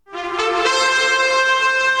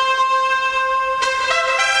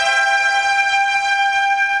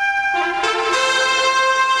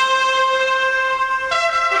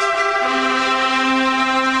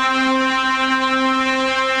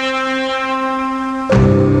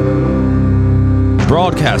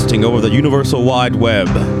Broadcasting over the Universal Wide Web,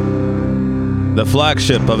 the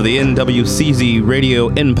flagship of the NWCZ radio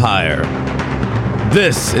empire.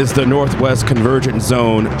 This is the Northwest Convergence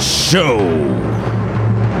Zone Show.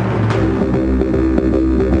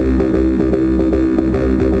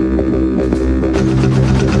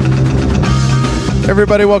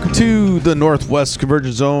 Everybody, welcome to the Northwest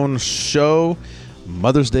Convergence Zone Show,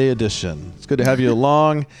 Mother's Day edition. It's good to have you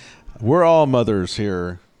along. We're all mothers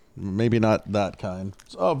here. Maybe not that kind.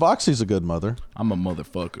 Oh, Voxy's a good mother. I'm a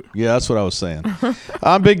motherfucker. Yeah, that's what I was saying.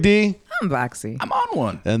 I'm Big D. I'm Voxy. I'm on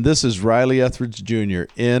one. And this is Riley Etheridge Jr.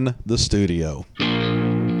 in the studio. Yeah,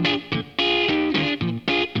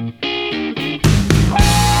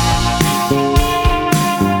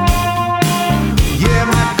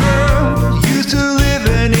 my girl used to live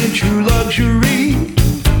in true luxury.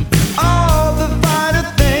 All the finer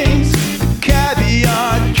things, the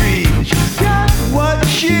caviar dreams. She's got what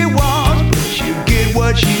she wants, but she'll get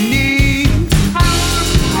what she needs.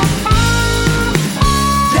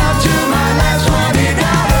 Down to my last $20.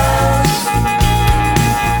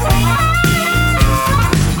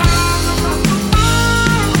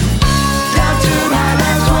 Down to my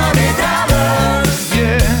last $20.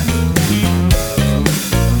 Yeah.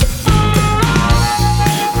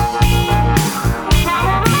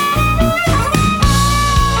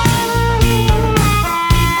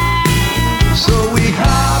 So we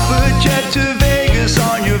hop a jet to Vegas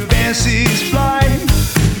on your fancy flight.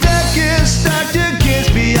 Deck is stacked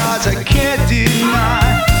against me, odds I can't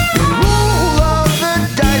deny. We roll all the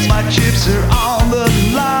dice, my chips are on the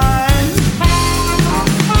line.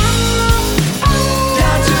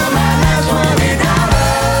 Down to my last $20.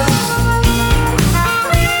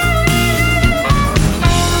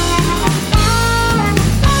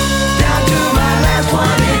 Down to my last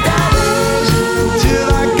 $20. Till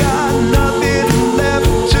I got nothing left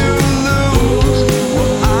to lose.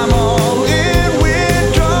 Well, I'm all in,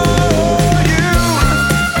 withdraw you.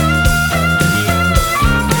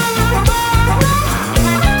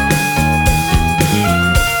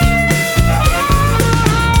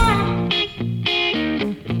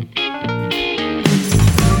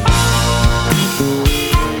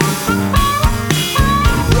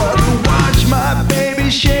 Brother, watch my baby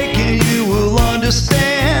shaking, you will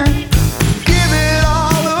understand. Give it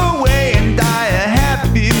all away and die a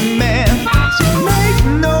happy man. So make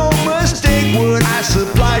no mistake, what I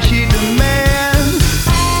supply she demands.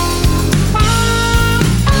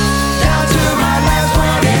 Down to my last $20.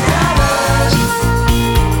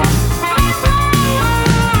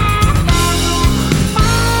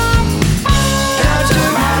 Down to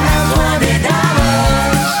my last $20.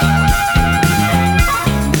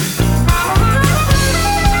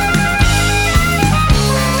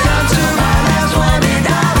 Down to my last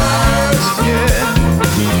 $20. Yeah.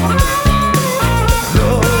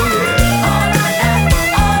 Oh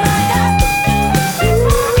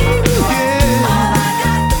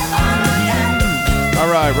yeah. All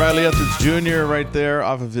right, Riley Etheridge Jr. right there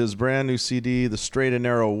off of his brand new CD, The Straight and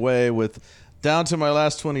Narrow Way, with Down to My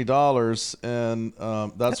Last $20. And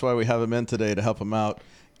that's why we have him in today, to help him out.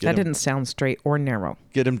 That didn't sound straight or narrow.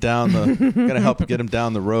 Get him down the gotta help get him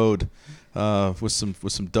down the road with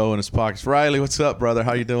some dough in his pockets. Riley, what's up, brother?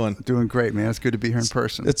 How you doing? Doing great, man. It's good to be here in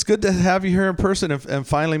person. It's good to have you here in person and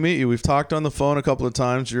finally meet you. We've talked on the phone a couple of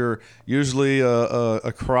times. You're usually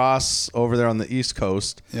across over there on the East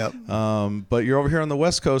Coast. Yep. But you're over here on the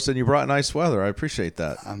West Coast, and you brought nice weather. I appreciate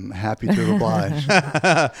that. I'm happy to oblige.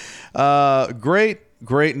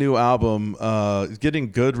 Great new album. Getting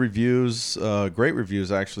good reviews, great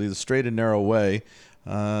reviews actually. The Straight and Narrow Way,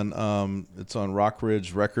 and it's on Rock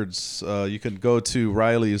Ridge Records. You can go to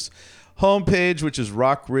Riley's homepage, which is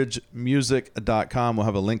rockridgemusic.com. We'll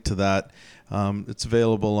have a link to that. It's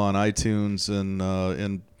available on iTunes and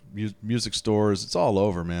in music stores. It's all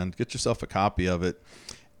over, man. Get yourself a copy of it.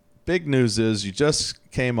 Big news is you just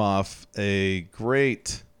came off a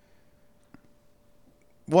great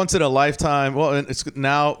once in a lifetime. Well, and it's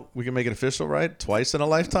now we can make it official, right? Twice in a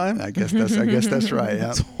lifetime. I guess that's right.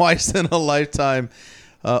 Yeah. Twice in a lifetime.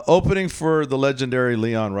 Opening for the legendary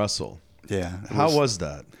Leon Russell. Yeah. How was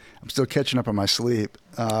that? I'm still catching up on my sleep,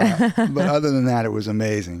 but other than that, it was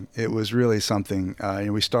amazing. It was really something.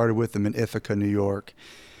 We started with him in Ithaca, New York,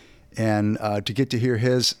 and to get to hear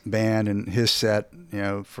his band and his set,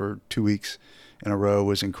 for 2 weeks in a row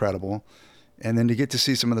was incredible. And then to get to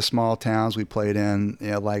see some of the small towns we played in,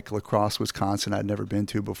 like La Crosse, Wisconsin, I'd never been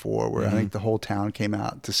to before, where I think the whole town came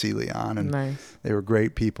out to see Leon, and Nice. they were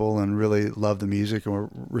great people and really loved the music and were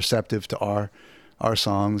receptive to our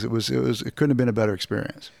songs. It couldn't have been a better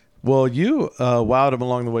experience. Well, you wowed him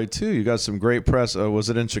along the way too. You got some great press. Was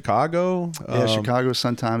it in Chicago? Yeah, Chicago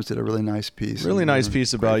Sun-Times did a really nice piece. Really nice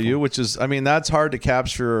piece about you, which is, I mean, that's hard to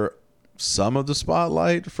capture some of the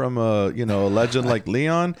spotlight from a legend like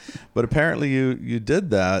Leon, but apparently you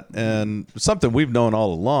did that, and something we've known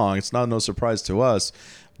all along. It's not no surprise to us,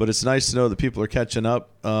 but it's nice to know that people are catching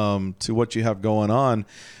up to what you have going on.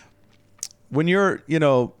 When you're,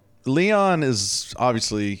 Leon is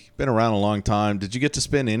obviously been around a long time. Did you get to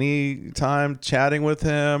spend any time chatting with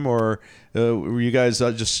him, or were you guys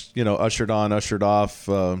just ushered on, ushered off?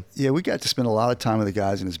 Yeah, we got to spend a lot of time with the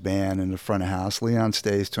guys in his band in the front of house. Leon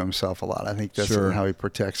stays to himself a lot. I think that's Sure. how he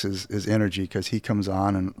protects his energy, because he comes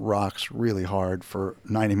on and rocks really hard for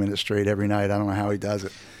 90 minutes straight every night. I don't know how he does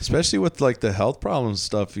it. Especially with like the health problems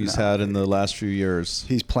stuff he's had in the last few years.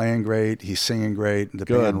 He's playing great. He's singing great. The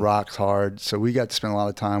Good. band rocks hard. So we got to spend a lot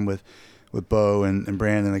of time with Bo and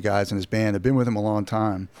Brandon and the guys in his band. I've been with him a long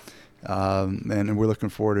time. And we're looking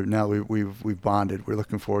forward to, now we've bonded. We're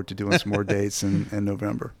looking forward to doing some more dates in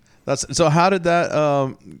November. So how did that,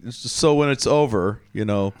 so when it's over,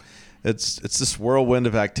 it's this whirlwind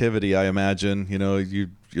of activity, I imagine, you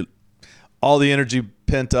all the energy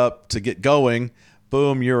pent up to get going,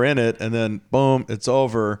 boom, you're in it, and then boom, it's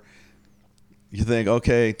over. You think,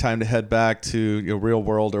 okay, time to head back to your real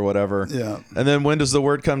world or whatever. Yeah. And then when does the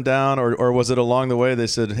word come down, or was it along the way they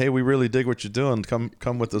said, hey, we really dig what you're doing. Come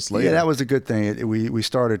with us later. Yeah, that was a good thing. We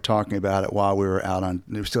started talking about it while we were out on.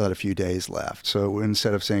 We still had a few days left, so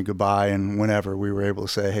instead of saying goodbye and whenever, we were able to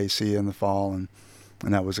say, hey, see you in the fall, and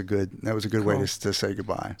that was a good way to say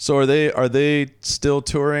goodbye. So are they still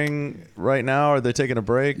touring right now? Are they taking a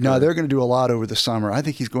break? No, they're going to do a lot over the summer. I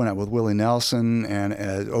think he's going out with Willie Nelson and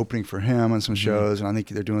opening for him on some shows, and I think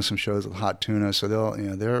they're doing some shows with Hot Tuna. So they're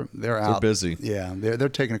out. They're busy. Yeah, they're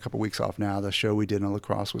taking a couple weeks off now. The show we did in La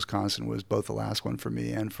Crosse, Wisconsin, was both the last one for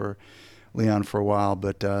me and for Leon for a while,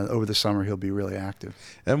 but over the summer he'll be really active.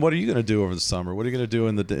 And what are you going to do over the summer? What are you going to do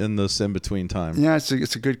in this in between time? Yeah, it's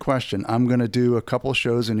a good question. I'm going to do a couple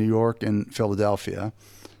shows in New York and Philadelphia.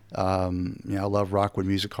 I love Rockwood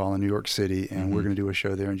Music Hall in New York City, and we're going to do a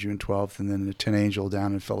show there on June 12th, and then the Tin Angel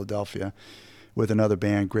down in Philadelphia with another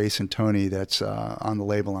band, Grace and Tony, that's on the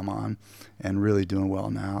label I'm on and really doing well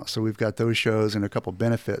now. So we've got those shows and a couple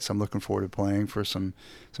benefits I'm looking forward to playing for some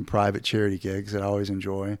private charity gigs that I always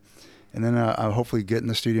enjoy. And then I'll hopefully get in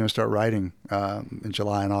the studio and start writing in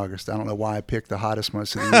July and August. I don't know why I picked the hottest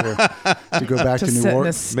months of the year to go back to New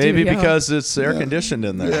Orleans. Maybe because it's air conditioned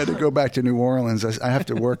in there. Yeah, to go back to New Orleans. I have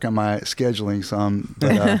to work on my scheduling some.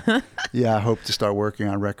 But I hope to start working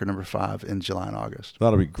on record number 5 in July and August.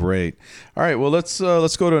 That'll be great. All right, well let's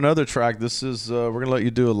go to another track. This is we're gonna let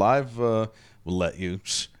you do a live. We'll let you.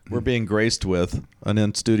 We're being graced with an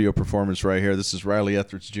in-studio performance right here. This is Riley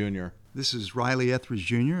Etheridge Jr. This is Riley Etheridge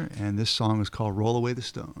Jr., and this song is called Roll Away the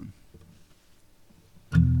Stone.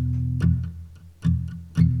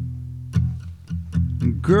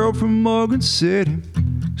 Girl from Morgan City,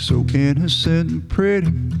 so innocent and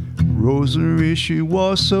pretty, rosary she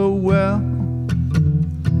wore so well.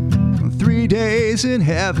 3 days in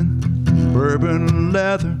heaven, bourbon and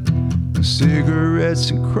leather, and cigarettes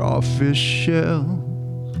and crawfish shells.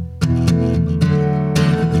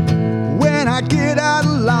 When I get out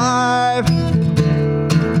alive,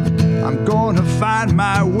 I'm gonna find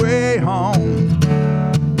my way home,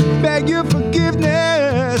 beg your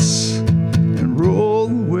forgiveness, and roll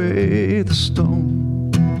away the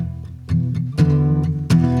stone.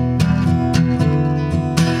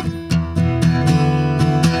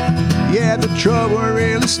 Yeah, the trouble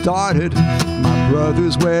really started my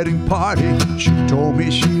brother's wedding party. She told me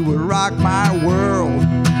she would rock my world.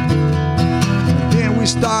 We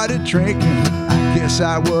started drinking, I guess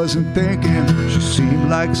I wasn't thinking, she seemed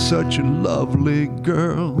like such a lovely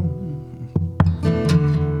girl.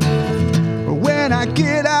 When I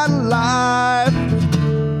get out alive,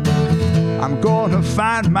 I'm gonna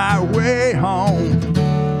find my way home,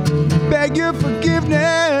 beg your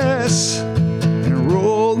forgiveness, and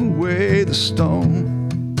roll away the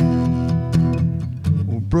stone.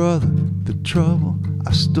 Oh brother, the trouble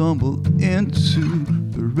I stumbled into,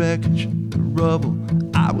 the wreckage, the rubble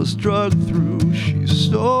I was drugged through. She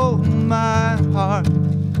stole my heart.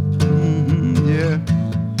 Yeah,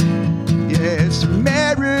 it's a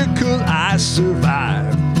miracle I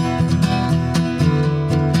survived.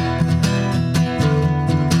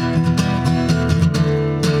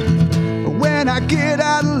 When I get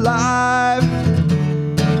out alive,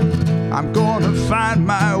 I'm gonna find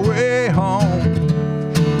my way home,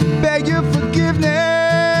 beg your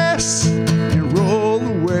forgiveness, and roll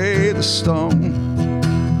away the stone.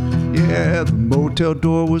 Yeah, the motor hotel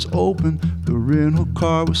door was open, the rental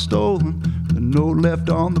car was stolen, the note left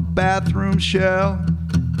on the bathroom shelf.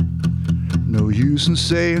 No use in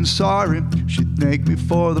saying sorry, she thanked me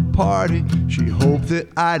for the party, she hoped that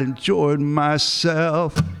I'd enjoyed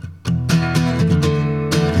myself.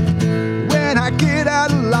 When I get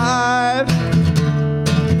out alive,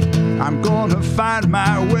 I'm gonna find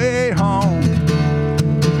my way home,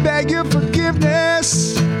 beg your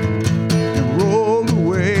forgiveness and roll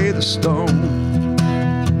away the stone.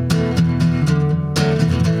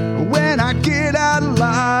 When I get out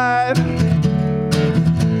alive,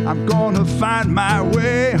 I'm gonna find my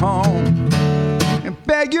way home and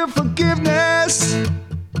beg your forgiveness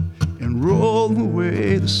and roll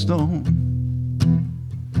away the stone.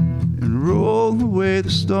 And roll away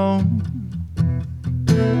the stone.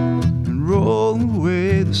 And roll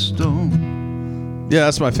away the stone. Yeah,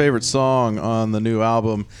 that's my favorite song on the new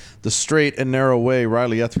album, The Straight and Narrow Way.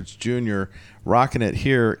 Riley Etheridge Jr. rocking it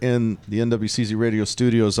here in the NWCZ Radio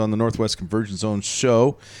Studios on the Northwest Convergence Zone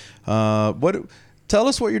show. Tell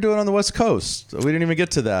us what you're doing on the West Coast. We didn't even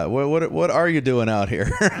get to that. What are you doing out here?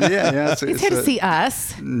 Yeah. He's here to see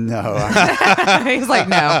us. No. He's like,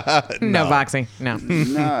 no boxing, no.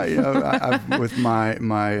 No, with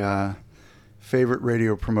my favorite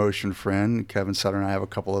radio promotion friend, Kevin Sutter, and I have a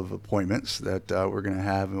couple of appointments that we're going to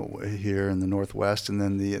have here in the Northwest. And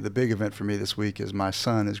then the big event for me this week is my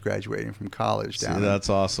son is graduating from college down that's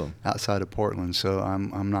awesome. outside of Portland. So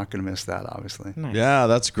I'm not going to miss that, obviously. Nice. Yeah,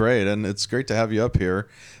 that's great. And it's great to have you up here.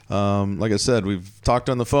 Like I said, we've talked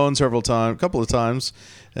on the phone a couple of times,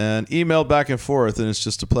 and emailed back and forth. And it's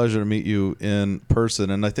just a pleasure to meet you in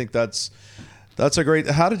person. And I think that's a great.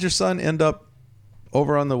 How did your son end up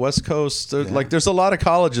over on the West Coast? Like, there's a lot of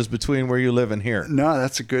colleges between where you live and here. No,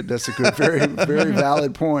 that's a good, very, very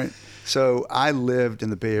valid point. So I lived in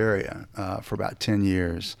the Bay Area for about 10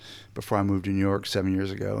 years before I moved to New York 7 years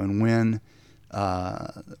ago. And when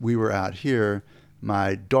we were out here,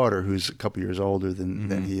 my daughter, who's a couple years older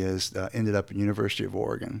than he is, ended up at University of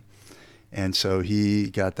Oregon. And so he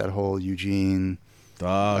got that whole Eugene,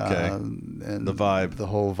 and the vibe, the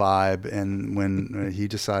whole vibe. And when he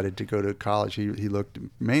decided to go to college, he looked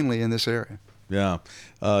mainly in this area. Yeah,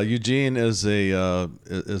 Eugene is a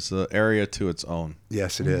area to its own.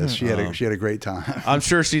 Yes, it is. She had a great time. I'm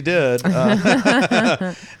sure she did.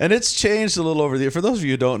 And it's changed a little over the year. For those of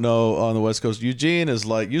you who don't know, on the West Coast, Eugene is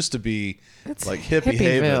used to be like hippie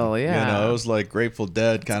haven. Yeah. It was like Grateful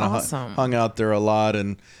Dead kind of hung out there a lot,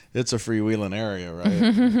 and it's a freewheeling area,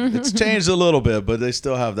 right? It's changed a little bit, but they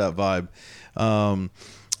still have that vibe.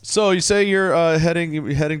 So you say you're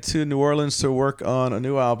heading to New Orleans to work on a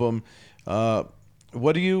new album.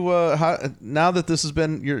 What do you now that this has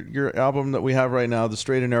been your album that we have right now, The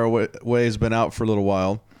Straight and Narrow Way, has been out for a little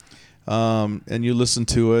while, and you listen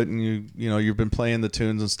to it, and you've been playing the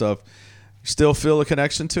tunes and stuff. You still feel a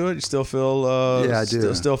connection to it? You still feel I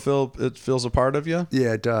do. Still feel it feels a part of you?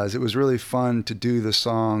 Yeah, it does. It was really fun to do the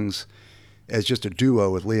songs as just a duo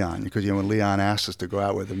with Leon, because when Leon asked us to go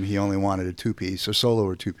out with him, he only wanted a two-piece, a solo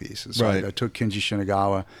or two-piece. So right. I took Kenji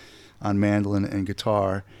Shinagawa on mandolin and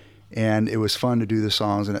guitar, and it was fun to do the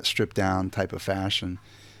songs in that stripped-down type of fashion.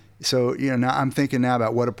 So, now I'm thinking now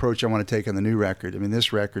about what approach I want to take on the new record. I mean,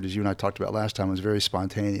 this record, as you and I talked about last time, was very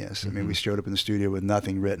spontaneous. I mean, we showed up in the studio with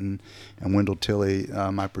nothing written, and Wendell Tilley,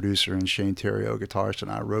 my producer, and Shane Theriot, guitarist,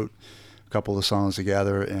 and I wrote a couple of songs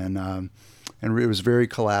together, and it was very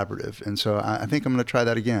collaborative. And so I think I'm going to try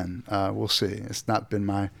that again. We'll see. It's not been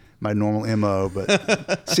my normal MO,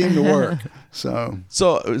 but seemed to work. So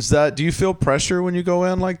is that, do you feel pressure when you go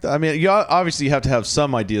in like that? I mean, obviously you have to have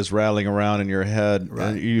some ideas rattling around in your head. Right.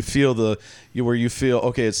 And you feel where you feel,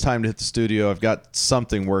 okay, it's time to hit the studio. I've got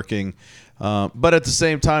something working. But at the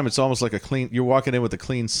same time, it's almost like you're walking in with a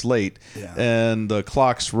clean slate, and the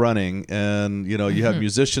clock's running, and you have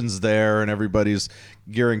musicians there, and everybody's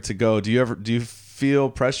gearing to go. Do you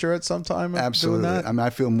feel pressure at some time? Absolutely. Doing that? I mean,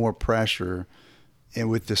 I feel more pressure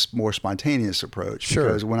with this more spontaneous approach. Sure.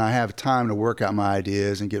 Because when I have time to work out my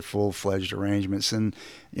ideas and get full-fledged arrangements, and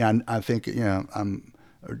I think I'm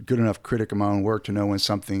a good enough critic of my own work to know when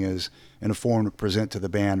something is in a form to present to the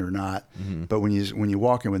band or not. Mm-hmm. But when you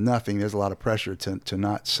walk in with nothing, there's a lot of pressure to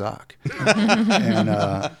not suck, and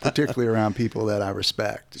particularly around people that I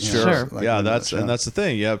respect. Sure. And that's the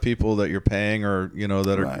thing. You have people that you're paying, or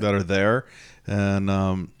that are there, and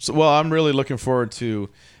I'm really looking forward to.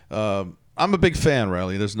 I'm a big fan,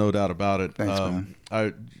 Riley. There's no doubt about it. Thanks, man.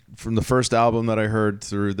 From the first album that I heard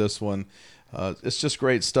through this one, it's just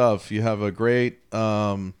great stuff. You have a great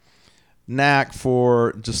knack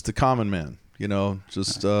for just the common man.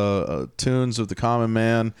 just tunes of the common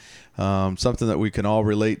man, something that we can all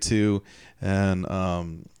relate to. And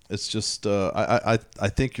it's just, I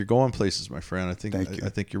think you're going places, my friend. I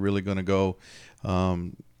think you're really going to go.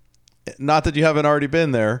 Not that you haven't already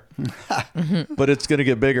been there, but it's going to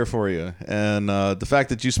get bigger for you. And the fact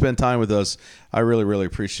that you spend time with us, I really, really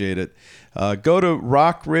appreciate it. Go to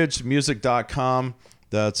rockridgemusic.com.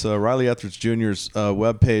 That's Riley Etheridge Jr.'s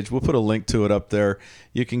webpage. We'll put a link to it up there.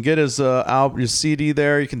 You can get his CD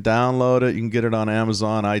there. You can download it. You can get it on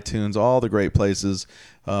Amazon, iTunes, all the great places.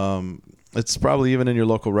 It's probably even in your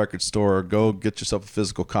local record store. Go get yourself a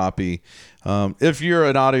physical copy. If you're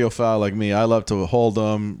an audiophile like me, I love to hold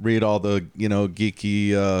them, read all the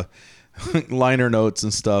geeky liner notes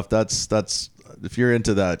and stuff. That's if you're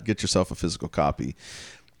into that, get yourself a physical copy.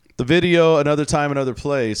 The video, Another Time, Another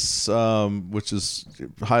Place, which is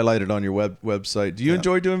highlighted on your website. Do you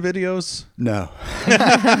enjoy doing videos? No.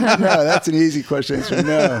 No, that's an easy question to answer.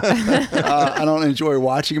 No. I don't enjoy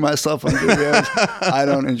watching myself on videos. I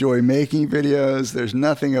don't enjoy making videos. There's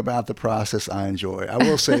nothing about the process I enjoy. I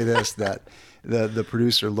will say this, that the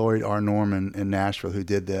producer, Lloyd R. Norman in Nashville, who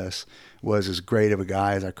did this, was as great of a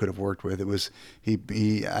guy as I could have worked with. It was he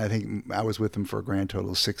I think I was with him for a grand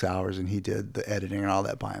total of 6 hours, and he did the editing and all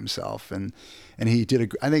that by himself, and he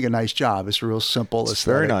did I think a nice job. It's real simple. It's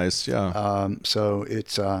very nice, yeah. So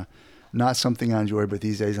it's not something I enjoy, but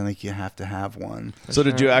these days I think you have to have one. So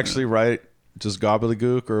did you actually write just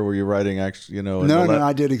gobbledygook, or were you writing actually? No,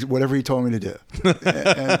 I did whatever he told me to do,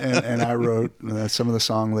 and I wrote some of the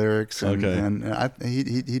song lyrics, and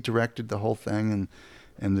he directed the whole thing,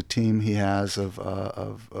 and the team he has of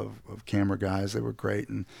camera guys, they were great.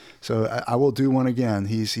 And so I will do one again.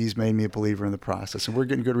 He's made me a believer in the process, and we're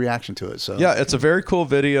getting good reaction to it. So yeah, it's a very cool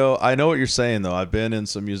video. I know what you're saying, though. I've been in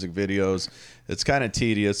some music videos. It's kind of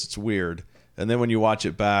tedious. It's weird. And then when you watch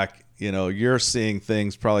it back, you're seeing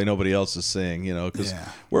things probably nobody else is seeing, because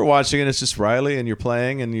we're watching it. It's just Riley, and you're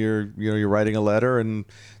playing, and you're writing a letter, and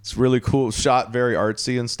it's really cool. Shot very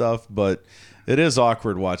artsy and stuff, but it is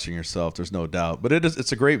awkward watching yourself. There's no doubt, but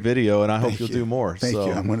it's a great video, and I hope you'll do more. Thank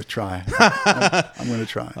you. I'm going to try. I'm going to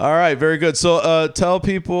try. All right. Very good. So tell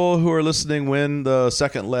people who are listening when the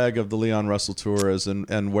second leg of the Leon Russell tour is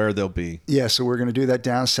and where they'll be. Yeah. So we're going to do that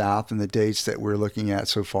down south, and the dates that we're looking at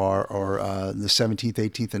so far are the 17th,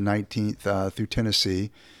 18th, and 19th through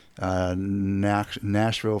Tennessee.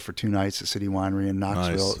 Nashville for 2 nights at City Winery, and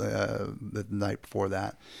Knoxville the night before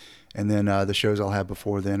that. And then the shows I'll have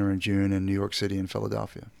before then are in June in New York City and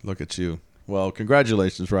Philadelphia. Look at you. Well,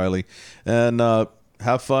 congratulations, Riley. And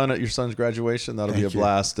have fun at your son's graduation. That'll be a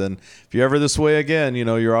blast. And if you're ever this way again,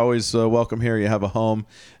 you're always welcome here. You have a home.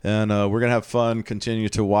 And we're going to have fun, continue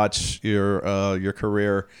to watch your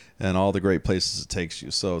career and all the great places it takes you.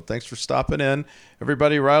 So thanks for stopping in.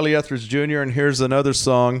 Everybody, Riley Etheridge Jr., and here's another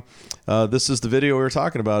song. This is the video we were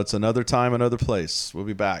talking about. It's Another Time, Another Place. We'll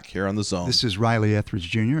be back here on The Zone. This is Riley Etheridge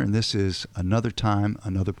Jr., and this is Another Time,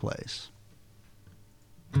 Another Place.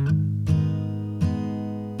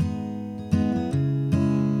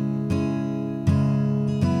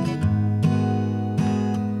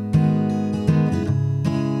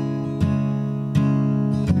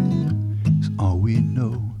 It's all we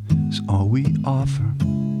know, it's all we offer.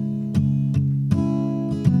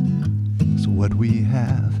 It's what we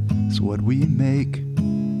have, it's what we make.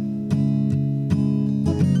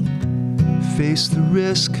 Face the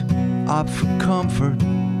risk, opt for comfort.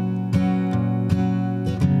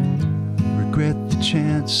 Regret the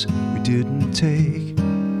chance we didn't take.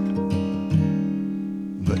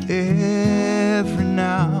 But every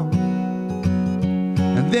now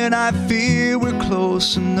and then I feel we're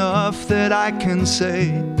close enough that I can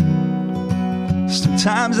say,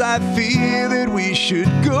 sometimes I feel that we should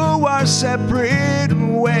go our separate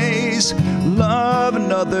ways. Love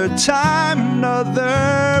another time,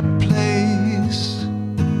 another place.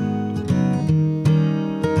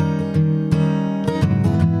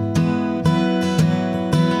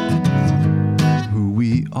 Who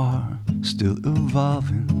we are, still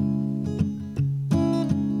evolving.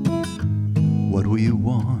 What we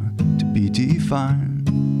want to be defined.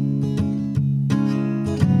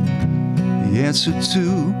 The answer to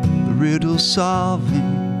the riddle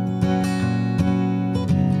solving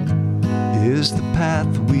is the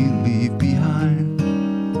path we leave behind.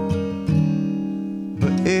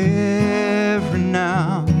 But every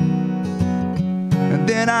now and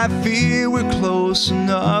then I feel we're close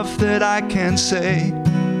enough that I can say,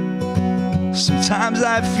 sometimes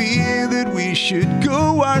I feel that we should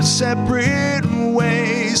go our separate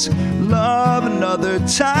ways. Love another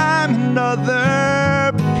time,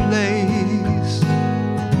 another place.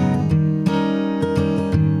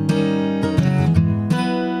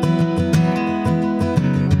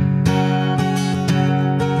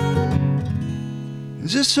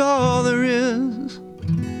 this all there is?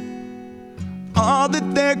 All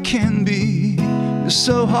that there can be is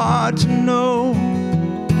so hard to know.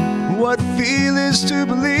 What feel is to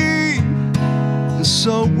believe, and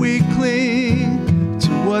so we cling to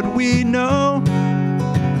what we know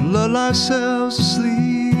and lull ourselves to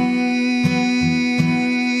sleep.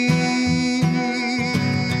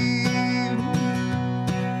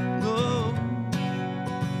 Oh.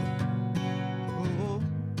 Oh.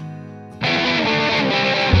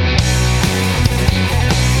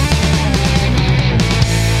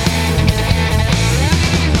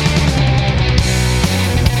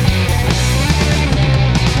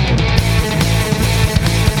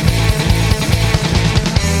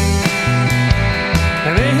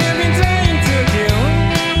 And they have been trying to kill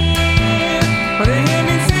me, but they have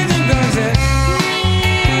been sending guns at me,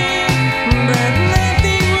 but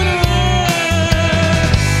nothing would work.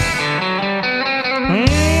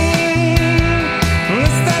 The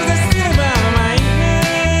stars are still above my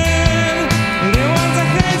head, the ones are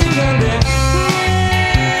hiding on their head.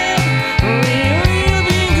 We will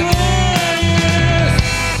be glorious.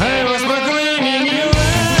 I was proclaiming your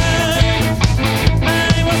life.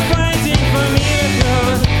 I was fighting for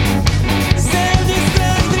miracles.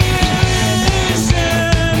 Self-destruct revolution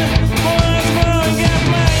was blowing up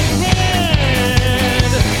my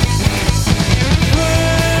head.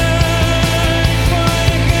 Fight for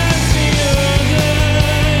a country or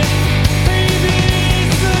die. Maybe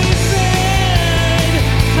it's suicide.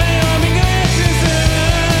 I'll be glad to survive.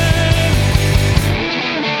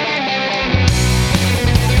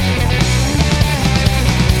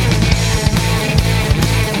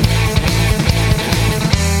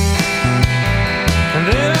 And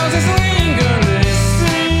there was a sling on the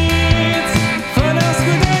streets for those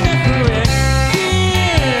who died and who were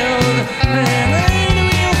killed, and rain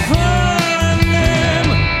will fall on them.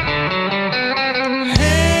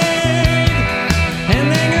 Hate and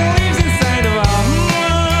anger lives inside of our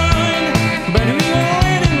mind, but we won't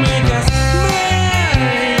let it make us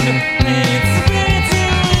blind. It's better to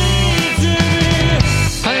be.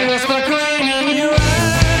 I was proclaiming your life.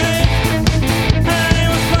 I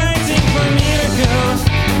was fighting for miracles.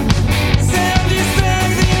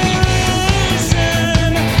 Self-destruct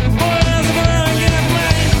revolution was blowing up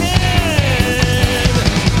my head.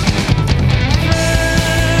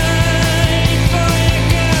 Fight for your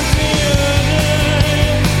country or die.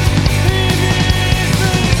 Maybe it's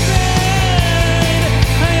suicide.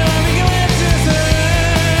 I'll be glad to survive.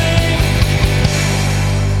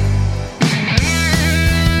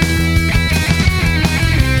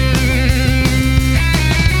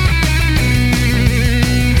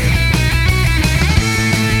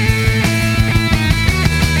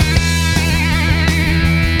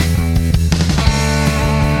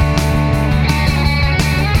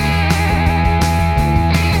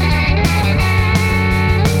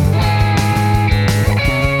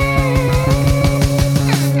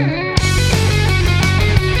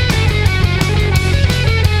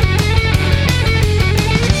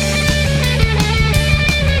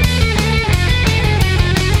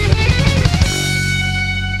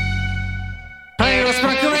 I was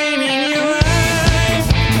proclaiming your life.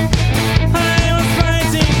 I was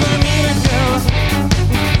fighting for miracles.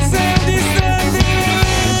 Self-destruct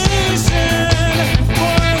revolution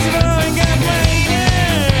was blowing up my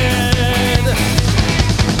head.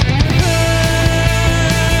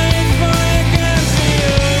 Fight for a country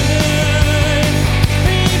or die.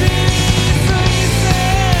 Maybe it's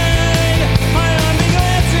suicide. I'll be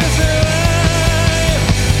glad to survive.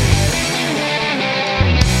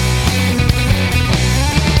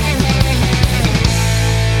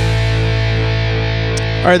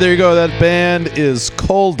 All right, there you go. That band is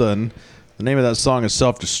Koldun. The name of that song is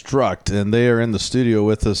Self-Destruct, and they are in the studio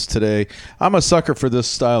with us today. I'm a sucker for this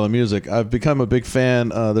style of music. I've become a big fan.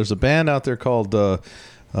 There's a band out there called Gorgo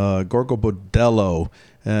Bordello,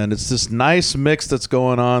 and it's this nice mix that's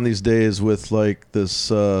going on these days with like this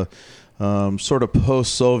sort of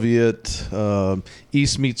post-Soviet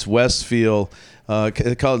East meets West feel.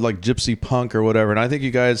 They call it like gypsy punk or whatever. And I think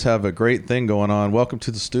you guys have a great thing going on. Welcome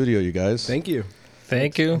to the studio, you guys. Thank you.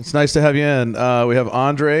 Thank you. It's nice to have you in. We have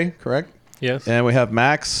Andre, correct? Yes. And we have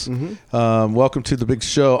Max. Welcome to the big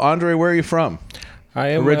show. Andre, where are you from? I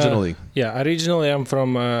am originally. Originally I'm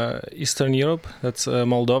from Eastern Europe. That's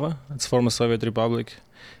Moldova. It's former Soviet Republic.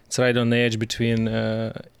 It's right on the edge between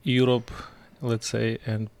Europe, let's say,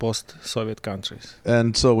 and post-Soviet countries.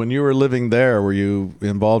 And so when you were living there, were you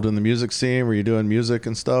involved in the music scene? Were you doing music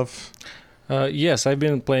and stuff? Yes, I've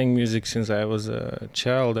been playing music since I was a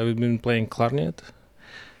child. I've been playing clarinet.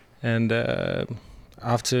 And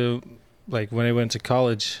after, like, when I went to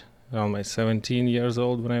college, around my 17 years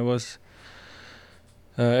old when I was.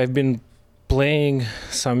 I've been playing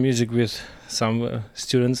some music with some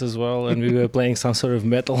students as well, and we were playing some sort of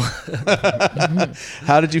metal.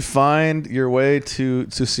 How did you find your way to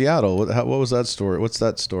Seattle? What was that story? What's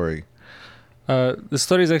that story? The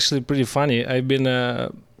story is actually pretty funny. I've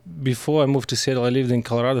been before I moved to Seattle, I lived in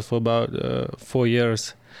Colorado for about 4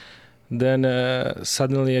 years. Then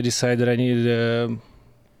suddenly I decided I needed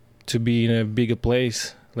to be in a bigger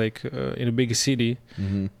place, like in a bigger city.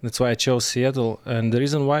 Mm-hmm. That's why I chose Seattle. And the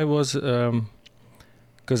reason why was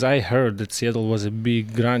because I heard that Seattle was a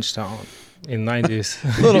big grunge town in 90s.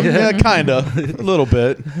 Kind of, a little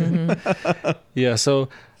bit. Yeah, so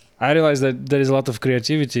I realized that there is a lot of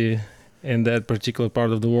creativity in that particular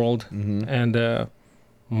part of the world. Mm-hmm. And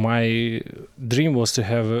my dream was to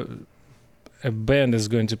have a band that's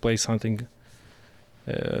going to play something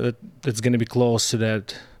that's going to be close to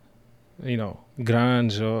that,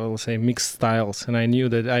 grunge or let's say mixed styles. And I knew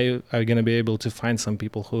that I'm going to be able to find some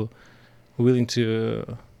people who are willing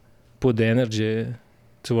to put the energy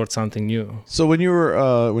towards something new. So when you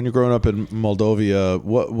were growing up in Moldova,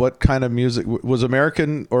 what kind of music was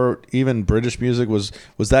American or even British music? Was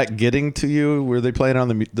that getting to you? Were they playing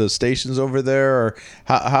on the stations over there, or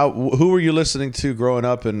who were you listening to growing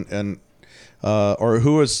up, and or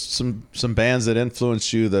who was some bands that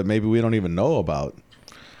influenced you that maybe we don't even know about?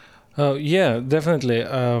 Yeah, definitely.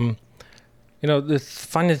 The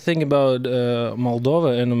funny thing about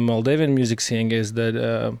Moldova and Moldavian music scene is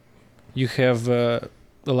that you have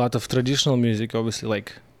a lot of traditional music, obviously,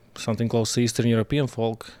 like something close to Eastern European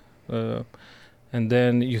folk, and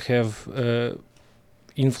then you have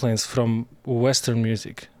influence from Western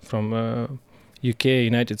music, from UK,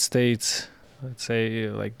 United States, let's say,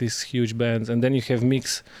 like these huge bands, and then you have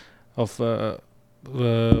mix of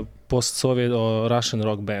post-Soviet or Russian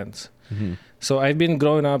rock bands. Mm-hmm. So I've been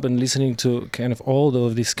growing up and listening to kind of all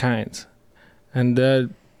of these kinds,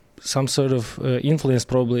 and some sort of influence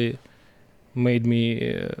probably made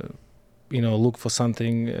me, look for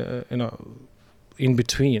something, in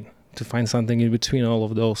between, to find something in between all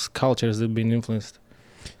of those cultures that have been influenced.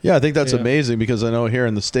 Yeah, I think that's Yeah. amazing, because I know here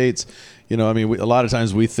in the States, a lot of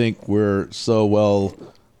times we think we're so well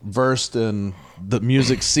versed in the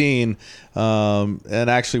music scene, and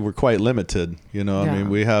actually we're quite limited. Yeah.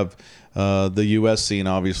 We have the U.S. scene,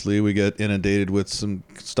 obviously. We get inundated with some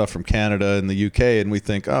stuff from Canada and the U.K., and we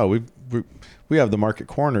think, we have the market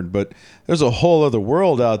cornered. But there's a whole other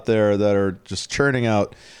world out there that are just churning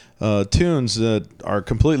out tunes that are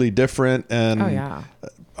completely different and Oh, yeah.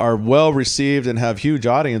 are well received and have huge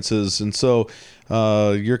audiences. And so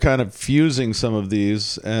you're kind of fusing some of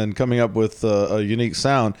these and coming up with a unique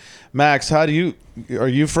sound. Max, are you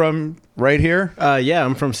from right here? Yeah,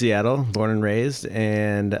 I'm from Seattle, born and raised.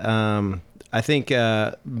 And I think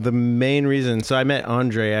the main reason, so I met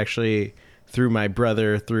Andre actually through my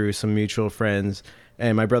brother, through some mutual friends.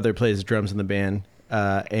 And my brother plays drums in the band.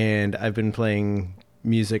 And I've been playing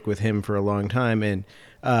music with him for a long time. And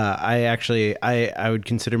I would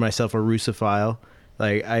consider myself a Russophile.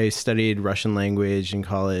 Like, I studied Russian language in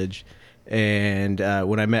college. And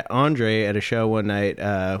when I met Andre at a show one night,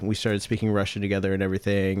 we started speaking Russian together and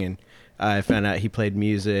everything. And I found out he played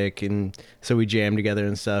music, and so we jammed together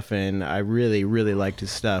and stuff. And I really, really liked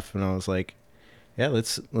his stuff. And I was like, yeah,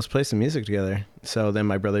 let's play some music together. So then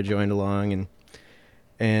my brother joined along,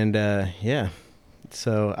 and yeah.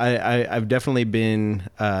 So I've definitely been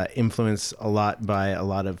influenced a lot by a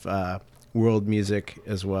lot of world music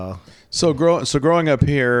as well. So growing up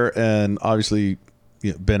here, and obviously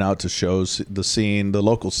been out to shows, the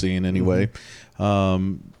local scene anyway.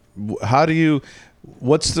 Mm-hmm.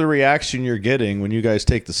 What's the reaction you're getting when you guys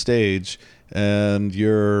take the stage and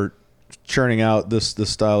you're churning out this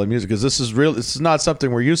style of music? Because this is not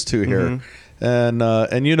something we're used to here. Mm-hmm. And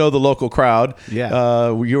the local crowd. Yeah.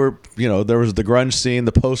 There was the grunge scene,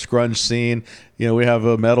 the post-grunge scene. We have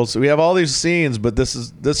a metal. So we have all these scenes, but this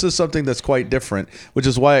is something that's quite different, which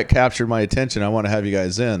is why it captured my attention. I want to have you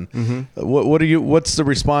guys in. Mm-hmm. What's the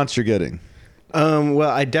response you're getting?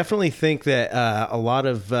 Well, I definitely think that a lot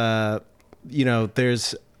of I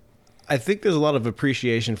think there's a lot of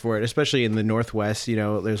appreciation for it, especially in the Northwest.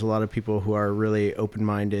 There's a lot of people who are really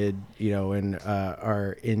open-minded, and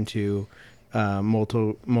are into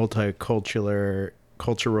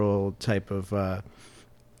multicultural type of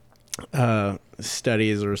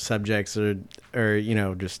studies or subjects or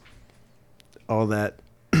just all that.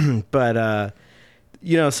 But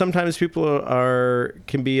sometimes people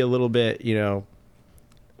can be a little bit,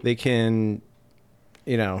 they can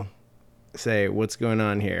say, "What's going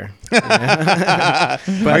on here?" Are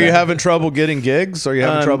you having trouble getting gigs? Are you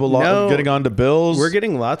having trouble no, getting onto bills? We're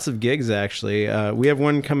getting lots of gigs actually. We have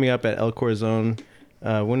one coming up at El Corazon.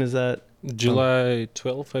 When is that? July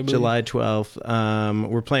 12th, I believe. July 12th.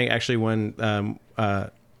 We're playing actually one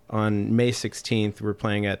on May 16th. We're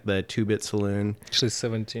playing at the 2-Bit Saloon. Actually,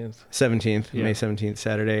 17th. 17th, Yeah. May 17th,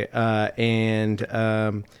 Saturday.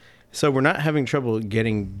 So we're not having trouble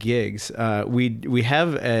getting gigs. We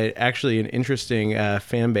have actually an interesting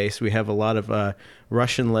fan base. We have a lot of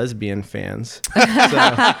Russian lesbian fans. So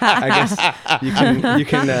I guess you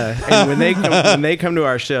can. And when they come to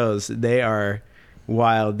our shows, they are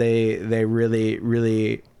wild. They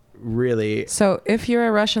really. So if you're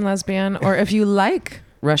a Russian lesbian, or if you like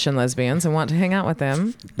Russian lesbians and want to hang out with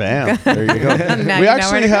them, Bam! There you go. Now We you know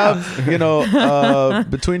actually where to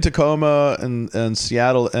have, between Tacoma and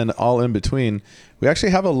Seattle and all in between, we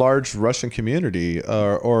actually have a large Russian community,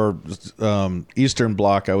 or Eastern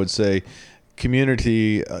Bloc, I would say,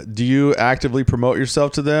 community. Do you actively promote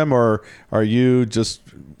yourself to them, or are you're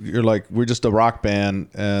like, we're just a rock band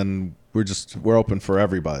and we're open for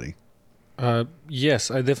everybody?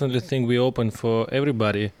 Yes, I definitely think we open for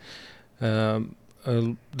everybody.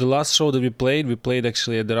 The last show that we played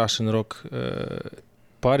actually at the Russian Rock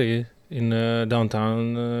party in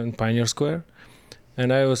downtown in Pioneer Square,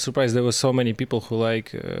 and I was surprised there were so many people who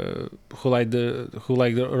like the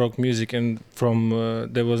rock music, and from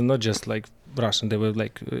there was not just like Russian, they were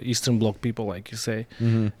like Eastern Bloc people, like you say,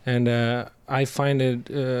 and I find it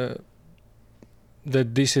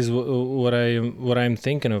that this is what I'm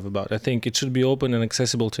thinking about. I think it should be open and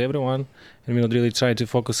accessible to everyone, and we not really try to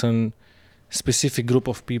focus on specific group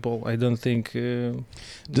of people. I don't think. Do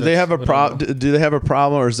they have a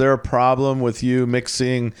problem, or is there a problem with you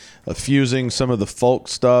fusing some of the folk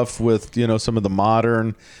stuff with some of the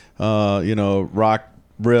modern, rock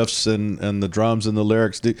riffs and the drums and the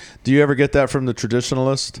lyrics? Do you ever get that from the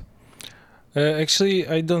traditionalist? Actually,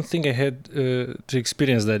 I don't think I had to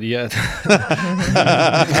experience that yet.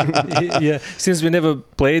 Yeah, since we never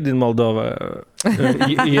played in Moldova.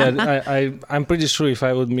 I'm pretty sure if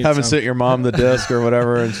I would meet. Haven't sent your mom the disc or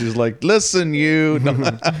whatever, and she's like, "Listen, you."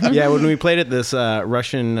 Yeah, when we played at this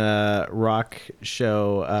Russian rock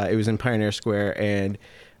show, it was in Pioneer Square, and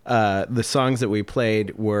the songs that we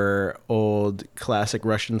played were old classic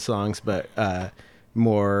Russian songs, but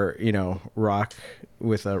more rock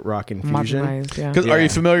with a rock infusion. modernized, yeah. Are you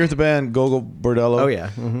familiar with the band Gogol Bordello? Oh yeah.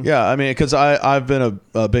 Mm-hmm. Yeah, I mean, because I've been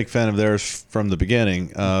a big fan of theirs from the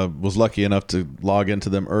beginning. Was lucky enough to log into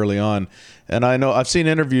them early on, and I know I've seen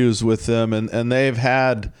interviews with them, and they've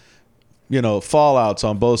had fallouts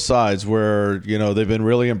on both sides where they've been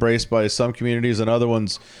really embraced by some communities, and other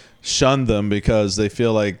ones shun them because they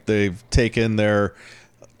feel like they've taken their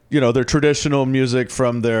traditional music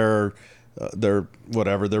from their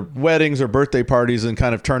weddings or birthday parties and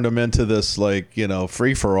kind of turned them into this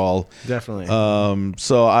free for all. Definitely.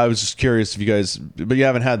 So I was just curious if you guys, but you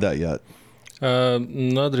haven't had that yet.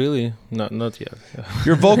 Not really, not yet.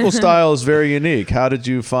 Your vocal style is very unique. How did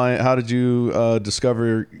you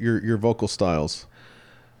discover your vocal styles?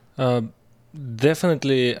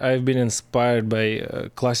 Definitely, I've been inspired by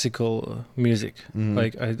classical music,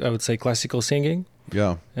 like I would say classical singing.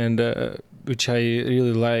 Yeah. And which I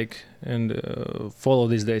really like and follow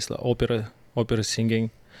these days, like opera singing,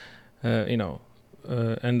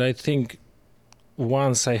 and I think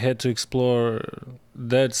once I had to explore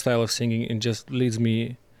that style of singing, it just leads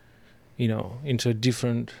me, into a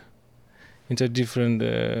different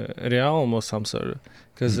realm or some sort,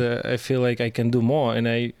 because I feel like I can do more, and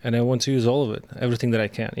I want to use all of it, everything that I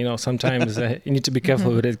can. Sometimes you need to be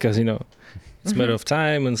careful with it, because it's a matter of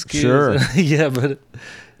time and skills. Sure. Yeah, but.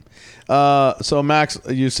 So Max,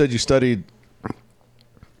 you said you studied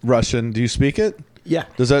Russian. Do you speak it? Yeah.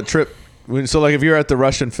 Does that trip? So like if you're at the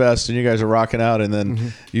Russian Fest and you guys are rocking out, and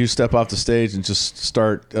then you step off the stage and just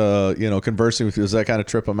start, conversing with you, does that kind of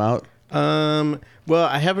trip them out? Well,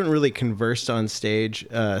 I haven't really conversed on stage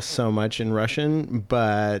so much in Russian,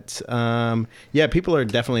 but yeah, people are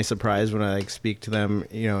definitely surprised when I speak to them.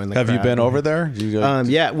 In the Have you crowd. been over there?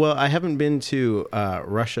 Yeah. Well, I haven't been to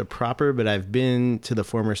Russia proper, but I've been to the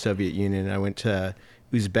former Soviet Union. I went to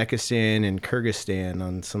Uzbekistan and Kyrgyzstan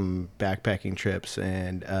on some backpacking trips,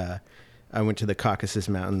 and I went to the Caucasus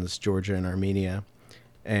Mountains, Georgia and Armenia,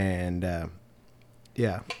 and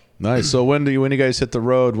yeah. Nice. So when you guys hit the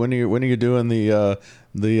road? When are you doing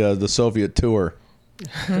the Soviet tour?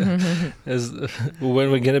 When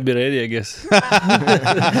we're gonna be ready, I guess.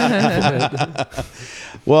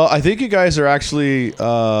 Well, I think you guys are actually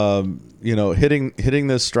hitting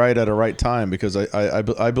this stride at a right time, because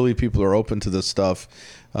I believe people are open to this stuff.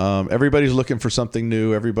 Everybody's looking for something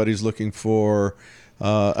new. Everybody's looking for.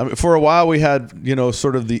 I mean, for a while, we had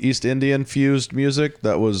sort of the East Indian fused music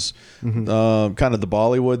that was kind of the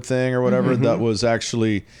Bollywood thing or whatever. That was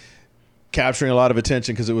actually capturing a lot of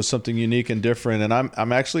attention because it was something unique and different. And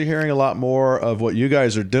I'm actually hearing a lot more of what you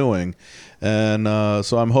guys are doing, and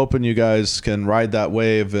so I'm hoping you guys can ride that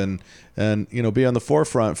wave and be on the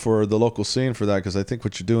forefront for the local scene for that, because I think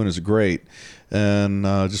what you're doing is great. And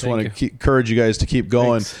just want to encourage you guys to keep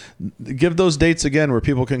going. Thanks. Give those dates again where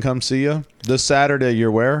people can come see you. This Saturday, you're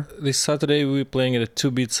where? This Saturday, we're playing at a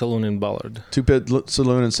 2-Bit Saloon in Ballard. 2-Bit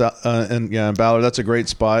Saloon in Ballard. That's a great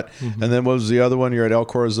spot. And then what was the other one? You're at El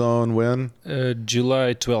Corazon when?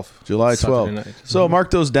 July 12th. July 12th. So mark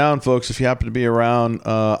those down, folks, if you happen to be around.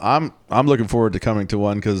 I'm looking forward to coming to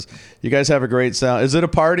one because you guys have a great sound. Is it a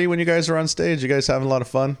party when you guys are on stage? You guys having a lot of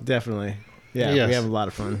fun? Definitely. Yeah, Yes. we have a lot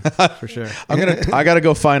of fun for sure. I gotta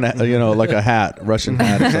go find like a hat, Russian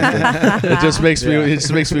hat or something. It just makes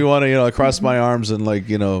me want to across my arms and I'm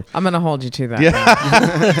gonna hold you to that. Yeah.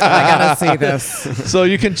 I gotta see this. So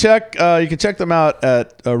you can check them out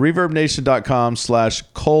at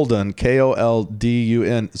reverbnation.com/Koldun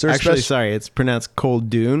Koldun. Actually, sorry, it's pronounced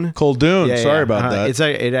Koldun. Koldun. Yeah, sorry about that.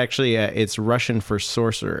 It's Russian for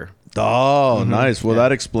sorcerer. Oh, nice. Well,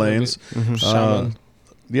 that explains. Shaman.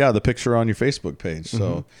 Yeah, the picture on your Facebook page.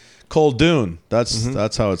 So, Koldun.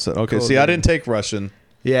 That's how it's said. Okay. See, I didn't take Russian.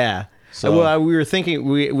 Yeah. So- Well, we were thinking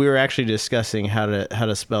we were actually discussing how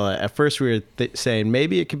to spell it. At first, we were saying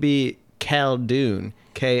maybe it could be Koldun,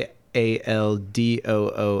 Kaldoon.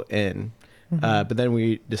 But then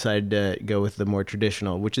we decided to go with the more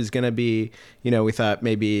traditional, which is going to be, we thought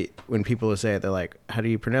maybe when people say it, they're like, how do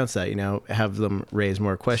you pronounce that? Have them raise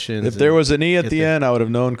more questions. If there was an E at the end, I would have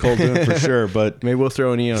known Koldun for sure, but maybe we'll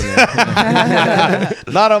throw an E on there.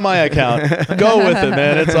 not on my account. Go with it,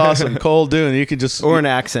 man. It's awesome. Koldun. You can just... Or an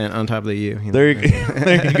accent on top of the U. There you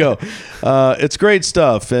go. It's great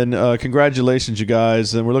stuff, and congratulations, you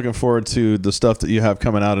guys, and we're looking forward to the stuff that you have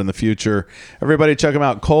coming out in the future. Everybody check them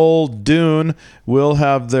out. Koldun. We'll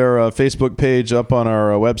have their Facebook page up on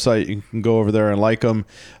our website. You can go over there and like them.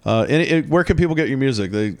 Where can people get your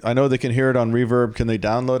music? I know they can hear it on Reverb. Can they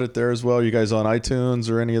download it there as well? You guys on iTunes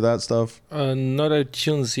or any of that stuff? Not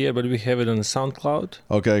iTunes yet, but we have it on SoundCloud.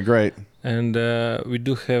 Okay, great. And we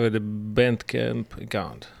do have a Bandcamp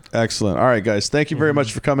account. Excellent. All right, guys. Thank you very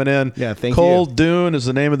much for coming in. Yeah, thank you. Koldun is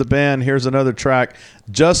the name of the band. Here's another track,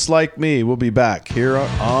 Just Like Me. We'll be back here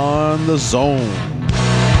on The Zone.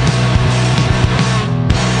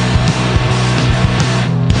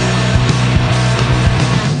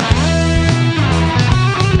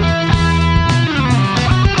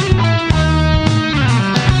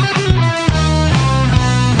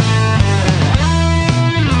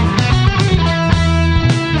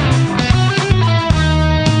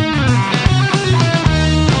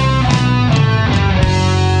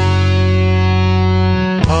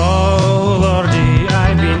 Oh Lordy,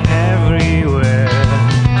 I've been everywhere,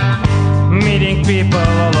 meeting people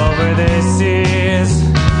all over the seas.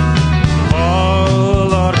 Oh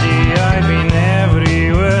Lordy, I've been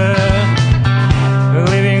everywhere,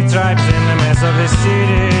 living tribes in the mess of the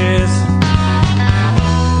cities.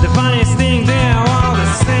 The funniest thing, they are all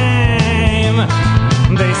the same.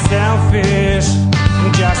 They selfish,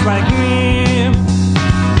 just like me.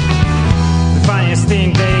 The funniest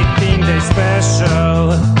thing, they think they're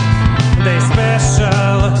special. They're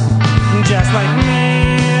special, just like me.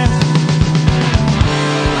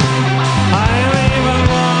 I live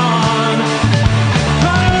alone,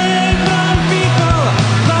 far away from people,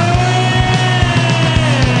 far away.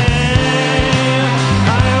 I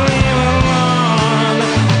live alone,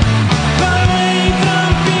 far away from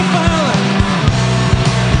people.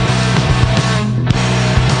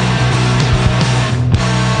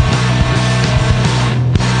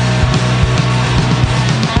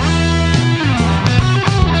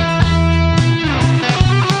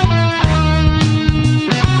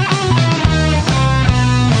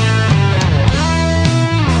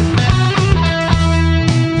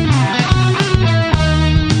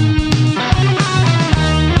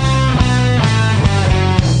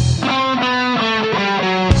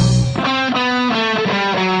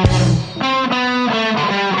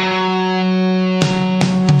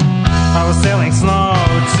 I was selling snow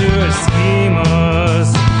to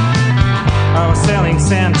Eskimos. I was selling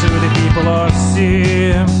sand to the people of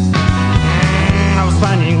sea. I was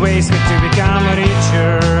finding ways to become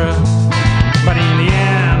richer, but in the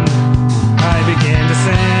end, I became the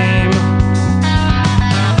same.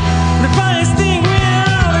 The funniest thing, we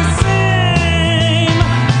are the same.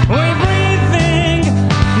 We're breathing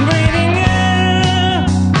air.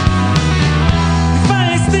 The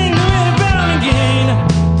funniest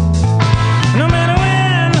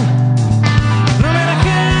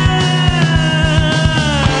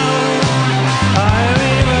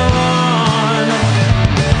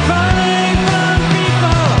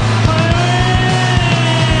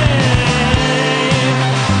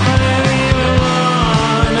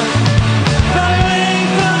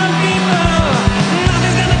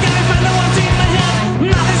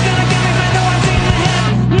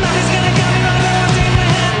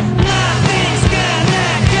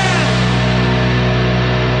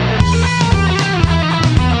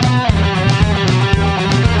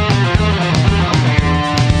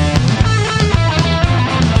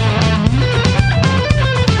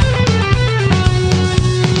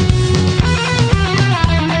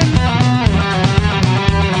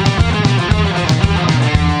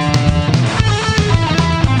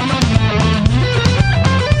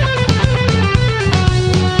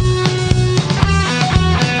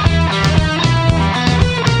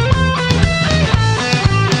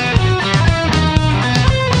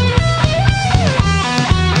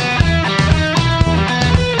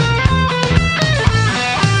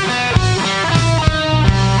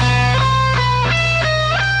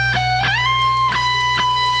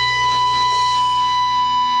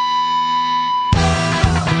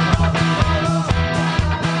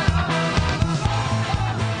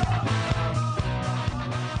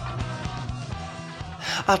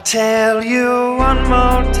I'll tell you one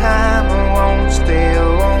more time, I won't stay, I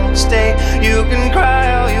won't stay. You can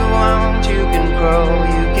cry all you want, you can crawl,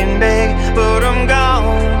 you can beg, but I'm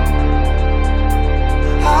gone.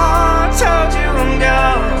 I told you I'm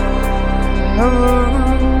gone.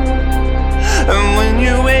 And when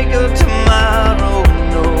you wake up tomorrow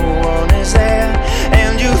and no one is there,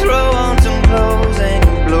 and you throw on some clothes and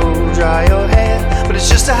you blow dry your hair, but it's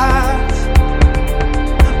just a hot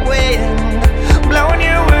wind blowing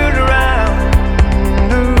your world around.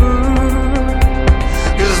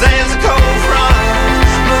 'Cause there's a cold front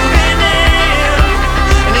moving in,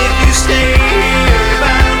 and if you stay here you're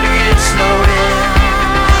bound to get snowed in,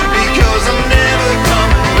 because I'm never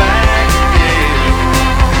coming back again.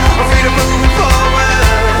 I'm free to move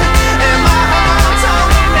forward and my heart's on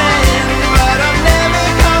the mend, but I'm never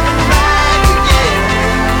coming back again.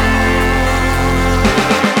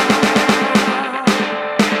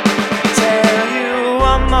 Tell you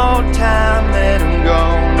one more time that I'm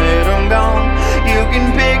gone, that I'm gone. You can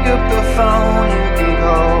pick up the phone, you can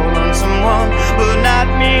call on someone, but not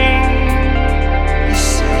me. You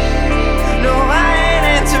say, no, I ain't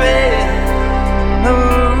answering. No.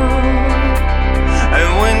 And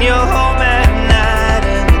when you're home at night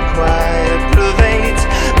and the quiet pervades,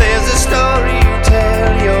 there's a story you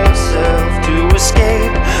tell yourself to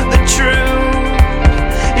escape the truth.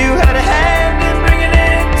 You had a hand in bringing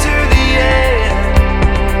it to the end.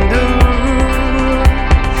 Ooh.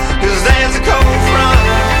 'Cause there's a cold front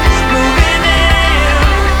moving in,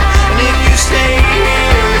 and if you stay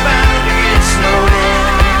here you're bound to get snowed in,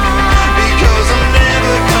 because I'm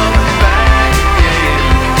never coming back again.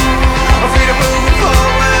 I'm free to move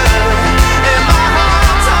forward and my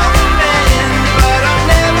heart's on the mend, but I'm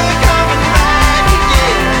never coming back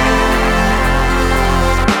again.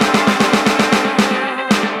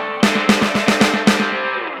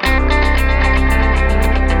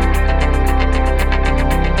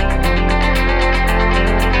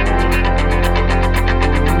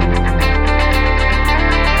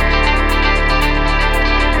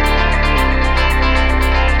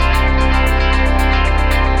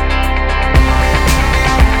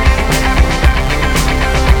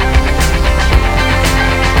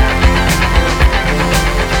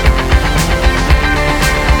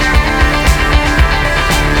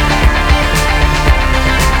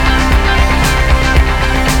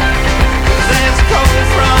 There's a cold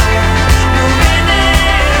front moving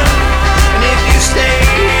in, and if you stay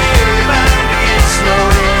here you're bound to get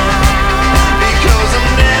snowed in, because I'm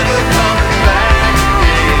never coming back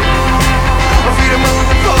again. I'm free to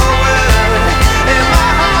move forward and my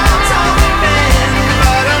heart's on the mend,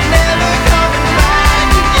 but I'm never coming back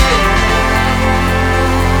again.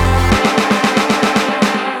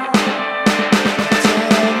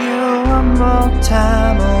 Tell you one more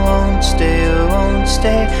time, I won't stay, I won't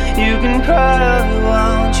stay. You can cry all you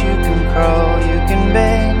want, you can crawl, you can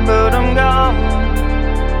beg, but I'm gone.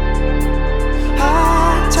 I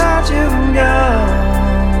told you I'm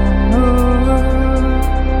gone. Ooh.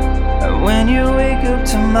 And when you wake up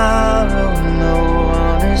tomorrow and no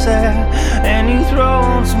one is there, and you throw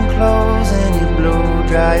on some clothes and you blow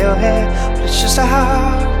dry your hair, but it's just a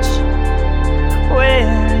hot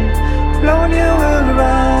wind blowing your world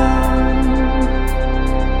around.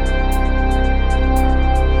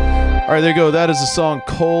 All right, there you go. That is the song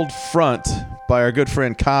Cold Front by our good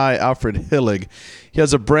friend Kai Alfred Hillig. He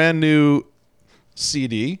has a brand new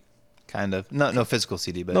CD. Kind of. No physical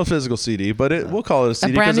CD, but No physical CD, but we'll call it a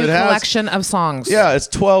CD A brand because new it has collection of songs. Yeah, it's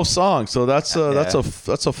 12 songs, so that's Yeah.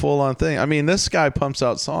 a full on thing. I mean, this guy pumps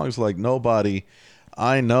out songs like nobody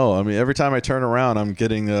I know. I mean, every time I turn around, I'm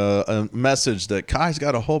getting a message that Kai's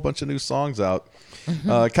got a whole bunch of new songs out.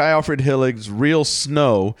 Kai Alfred Hillig's Real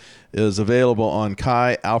Snow is available on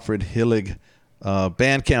Kai Alfred Hillig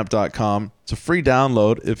bandcamp.com. It's a free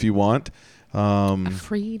download if you want. A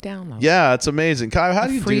free download. Yeah, it's amazing. Kai, how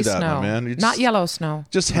do you Free do that, snow. my man? You Not yellow snow.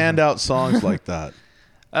 just hand out songs like that.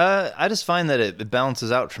 I just find that it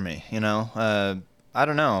balances out for me. You know, I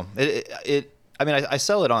don't know. I mean, I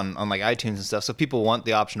sell it on like iTunes and stuff, so people want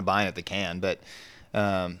the option of buying it, they can. But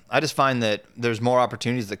I just find that there's more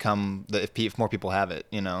opportunities that come that if more people have it,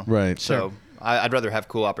 you know. Right. So Sure. I'd rather have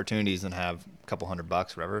cool opportunities than have a couple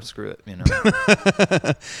 $100, whatever. Screw it, you know.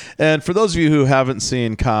 And for those of you who haven't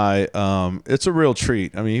seen Kai, it's a real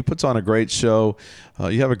treat. I mean, he puts on a great show.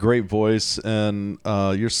 You have a great voice, and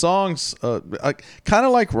your songs, kind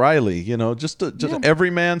of like Riley, you know, just an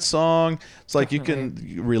everyman song. It's like you can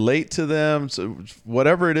relate to them. So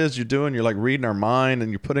whatever it is you're doing, you're like reading our mind,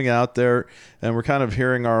 and you're putting it out there, and we're kind of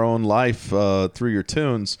hearing our own life through your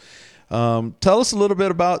tunes. Tell us a little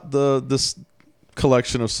bit about this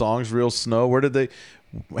collection of songs, Real Snow.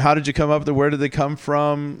 How did you come up with it? Where did they come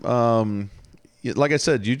from? Like I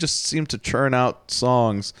said, you just seem to churn out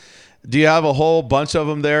songs. Do you have a whole bunch of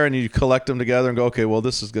them there and you collect them together and go, okay, well,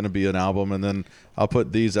 this is going to be an album and then I'll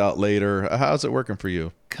put these out later? How's it working for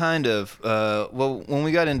you? Kind of. Well, when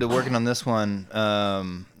we got into working on this one,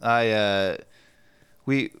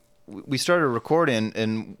 we started recording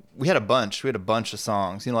and we had a bunch of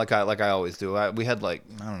songs, like I always do. We had I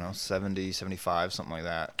don't know, 70, 75, something like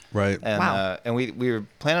that. Right. And Wow. And we were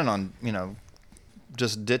planning on,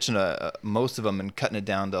 just ditching most of them and cutting it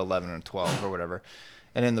down to 11 or 12 or whatever.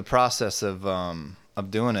 And in the process of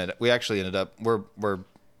doing it, we actually ended up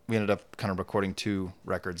we ended up kind of recording 2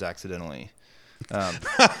 records accidentally.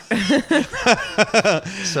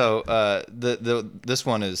 So this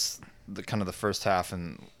one is the kind of the first half,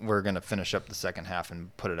 and we're gonna finish up the second half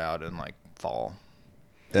and put it out in fall.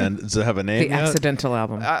 And does it have a name The yet? accidental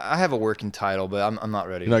album. I have a working title, but I'm not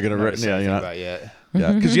ready. You're not gonna say anything you're not- about it yet.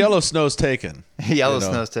 Yeah, because Yellow Snow's taken. Yellow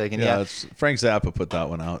Snow's taken. Yeah. Frank Zappa put that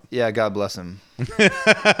one out. Yeah, God bless him.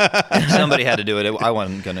 Somebody had to do it. I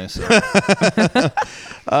wasn't gonna. So.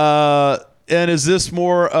 And is this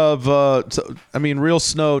more of Real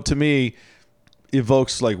Snow to me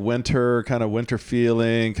evokes winter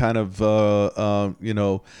feeling, kind of a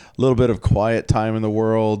little bit of quiet time in the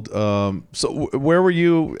world. So where were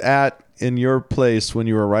you at in your place when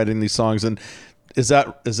you were writing these songs? And is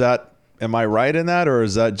that am I right in that, or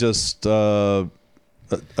is that just a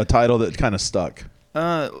title that kind of stuck?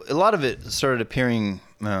 A lot of it started appearing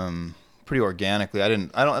pretty organically. I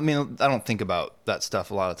don't think about that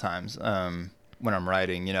stuff a lot of times when I'm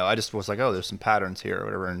writing. I just was like, oh, there's some patterns here or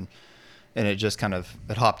whatever, and it just kind of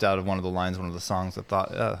hopped out of one of the lines, one of the songs. I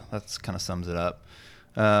thought, that's kind of sums it up.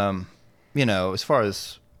 As far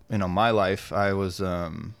as my life, I was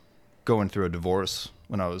going through a divorce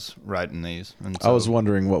when I was writing these. And so, I was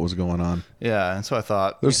wondering what was going on. Yeah, and so I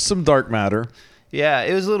thought There's some dark matter. Yeah,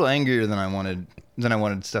 it was a little angrier than I wanted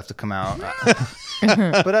stuff to come out.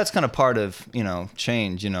 But that's kind of part of,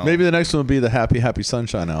 change, Maybe the next one will be the Happy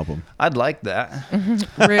Sunshine album. I'd like that.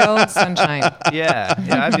 Real sunshine. Yeah,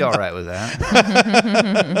 I'd be all right with that.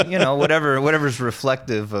 Whatever's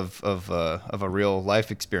reflective of a real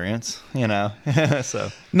life experience,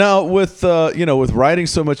 So Now with writing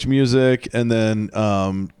so much music, and then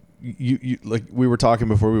you like we were talking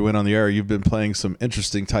before we went on the air, you've been playing some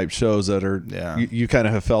interesting type shows that are you kind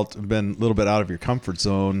of have been a little bit out of your comfort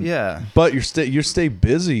zone. Yeah. But you stay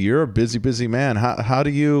busy. You're a busy man. How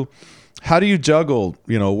do you juggle,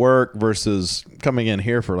 work versus coming in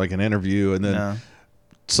here for an interview and then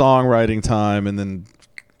songwriting time and then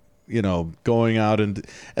going out and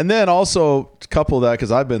then also couple that,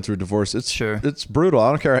 because I've been through divorce. It's brutal. I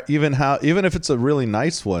don't care even if it's a really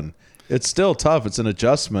nice one. It's still tough. It's an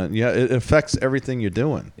adjustment. Yeah, it affects everything you're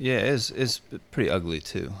doing. Yeah, it's pretty ugly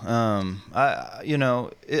too. I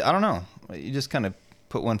don't know. You just kind of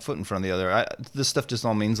put one foot in front of the other. This stuff just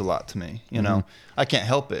all means a lot to me. I can't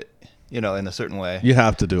help it. In a certain way. You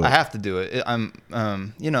have to do it. I have to do it. I'm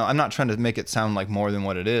not trying to make it sound like more than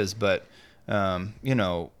what it is, but I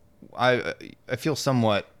feel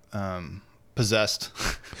somewhat possessed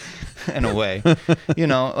in a way.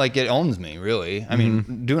 It owns me, really. I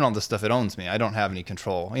mean, doing all this stuff, it owns me. I don't have any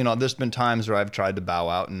control. There's been times where I've tried to bow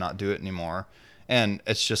out and not do it anymore, and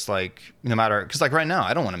it's just no matter, because right now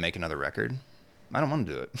I don't want to make another record. I don't want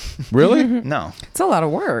to do it. Really? No. It's a lot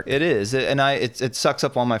of work. It is, it sucks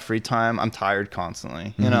up all my free time. I'm tired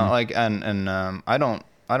constantly, and I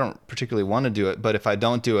don't particularly want to do it, but if I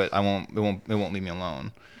don't do it, it won't leave me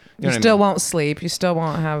alone. You still won't sleep. You still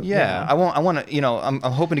won't have. Yeah, I want to. I'm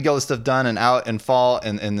hoping to get all this stuff done and out and fall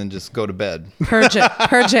and then just go to bed. Purge it.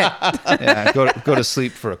 Yeah, go to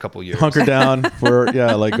sleep for a couple years. Hunker down for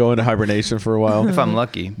go into hibernation for a while if I'm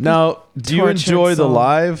lucky. Now, do you enjoy the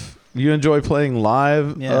live? You enjoy playing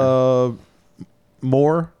live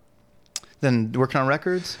more than working on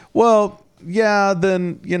records? Well, yeah.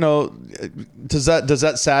 Then does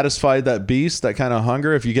that satisfy that beast, that kind of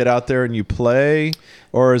hunger, if you get out there and you play,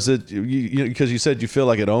 or is it because you said you feel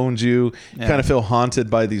like it owns you? You kind of feel haunted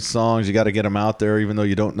by these songs. You got to get them out there, even though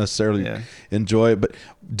you don't necessarily enjoy it. But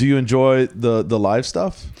do you enjoy the live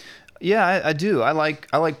stuff? Yeah, I do. I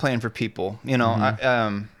like playing for people.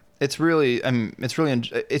 It's really, it's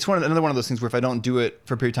another one of those things where if I don't do it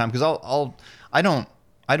for a period of time, because I don't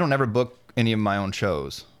ever book any of my own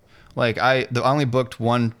shows. I only booked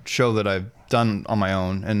one show that I've done on my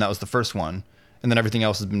own, and that was the first one. And then everything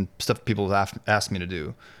else has been stuff people have asked me to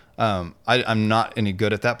do. I'm not any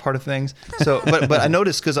good at that part of things. So, but I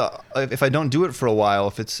noticed because if I don't do it for a while,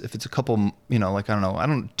 if it's a couple, like I don't know, I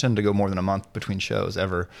don't tend to go more than a month between shows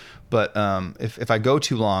ever. But if I go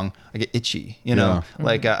too long, I get itchy.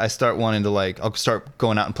 Like I start wanting to I'll start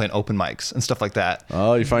going out and playing open mics and stuff like that.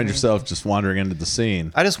 Oh, you find yourself just wandering into the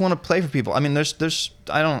scene. I just want to play for people. I mean,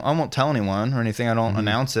 I won't tell anyone or anything. I don't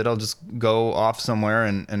announce it. I'll just go off somewhere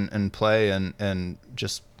and play and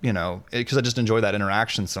just because I just enjoy that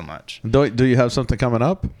interaction so much. Do you have something coming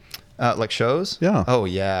up? Like shows? Yeah. Oh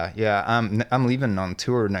yeah. I'm leaving on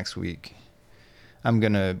tour next week. I'm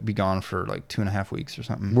gonna be gone for like 2.5 weeks or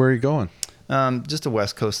something. Where are you going? Just a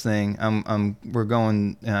West Coast thing. We're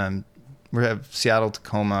going. We have Seattle,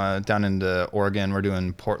 Tacoma, down into Oregon. We're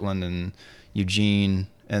doing Portland and Eugene,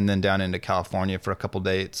 and then down into California for a couple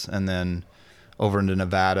dates, and then over into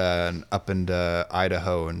Nevada and up into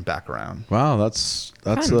Idaho and back around. Wow, that's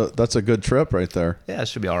a good trip right there. Yeah, it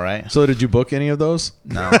should be all right. So did you book any of those?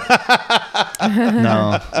 No.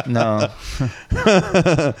 No.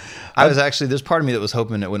 I was actually, there's part of me that was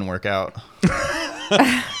hoping it wouldn't work out.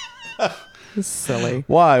 Silly.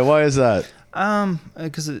 Why is that?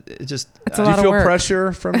 Because it just. It's a lot of Do you feel work.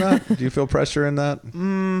 pressure from that? Do you feel pressure in that?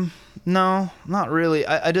 No, not really.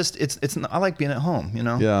 I just I like being at home.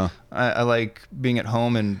 Yeah. I like being at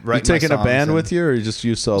home and You writing. taking my a songs band and with you, or you just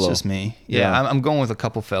you solo? It's just me. Yeah, I'm going with a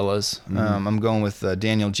couple fellas. I'm going with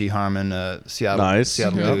Daniel G. Harmon, Seattle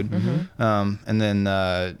dude, and then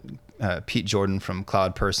Pete Jordan from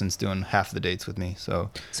Cloud Persons doing half the dates with me. So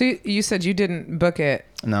you said you didn't book it.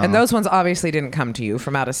 No. And those ones obviously didn't come to you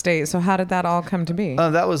from out of state. So how did that all come to be?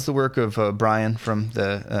 that was the work of Brian from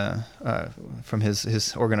from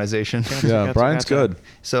his organization. Yeah, Brian's good.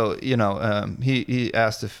 So he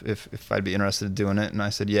asked if I'd be interested in doing it, and I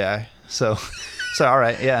said yeah. So all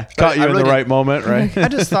right, yeah. Caught you I in really the right moment, right? I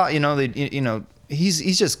just thought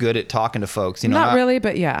he's just good at talking to folks. Not really,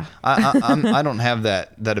 but yeah. I don't have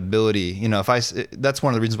that ability. That's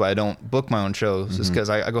one of the reasons why I don't book my own shows, is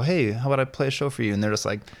because I go, hey, how about I play a show for you? And they're just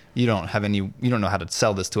like, you don't know how to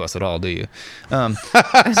sell this to us at all, do you? So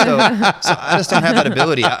I just don't have that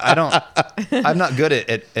ability. I'm not good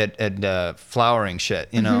at flowering shit.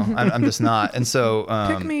 I'm just not. And so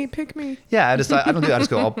pick me. yeah, I don't do that. I just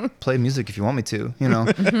go, I'll play music if you want me to,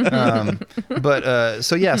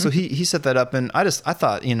 So he set that up, and I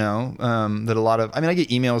thought, that a lot of, I get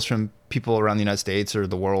emails from people around the United States or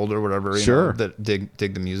the world or whatever, that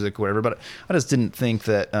dig the music, or whatever. But I just didn't think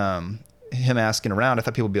that him asking around, I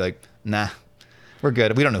thought people would be like, nah, we're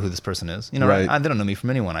good. We don't know who this person is. Right. They don't know me from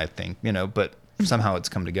anyone, I think, but somehow it's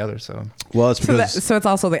come together. So Well, it's because So it's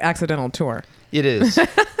also the accidental tour. it is.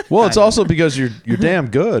 well, it's also because you're damn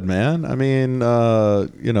good, man. I mean,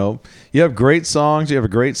 you have great songs, you have a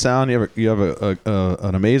great sound, you have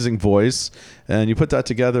an amazing voice, and you put that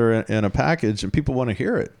together in a package, and people want to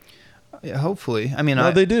hear it. Yeah, hopefully.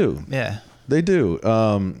 They do. Yeah. They do.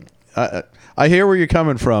 I hear where you're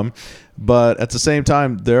coming from, but at the same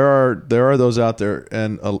time, there are those out there,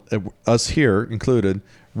 and us here included,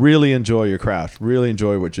 really enjoy your craft, really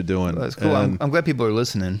enjoy what you're doing. That's cool. I'm glad people are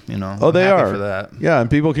listening. Oh, they I'm happy are for that. Yeah, and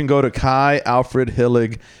people can go to Kai Alfred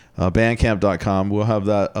Hillig. Bandcamp.com. We'll have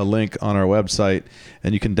a link on our website,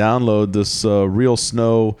 and you can download this Real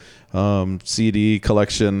Snow CD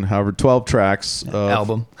collection, however, 12 tracks.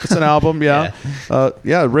 Album. It's an album, yeah.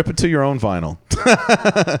 Rip it to your own vinyl.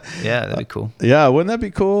 Yeah, that'd be cool. Yeah, wouldn't that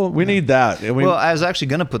be cool? We need that. Well, I was actually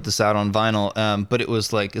going to put this out on vinyl, but it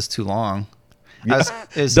was like, it's too long.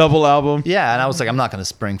 It's double album. Yeah, and I was like, I'm not going to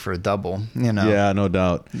spring for a double, Yeah, no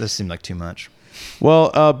doubt. This seemed like too much.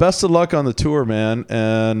 Well, best of luck on the tour, man,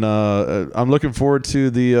 and I'm looking forward to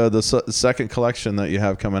the second collection that you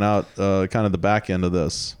have coming out, kind of the back end of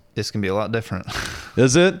this. It's going to be a lot different.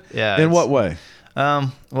 Is it? Yeah. In what way?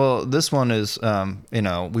 Well, this one is,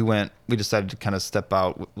 we decided to kind of step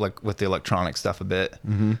out with the electronic stuff a bit,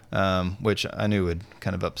 which I knew would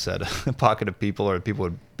kind of upset a pocket of people, or people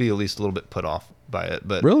would be at least a little bit put off by it.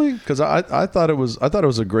 But really, because I thought it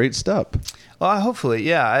was a great step. Well, hopefully,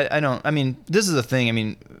 yeah. This is the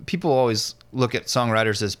thing. People always look at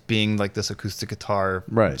songwriters as being like this acoustic guitar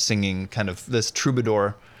singing kind of this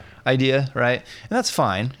troubadour idea, right? And that's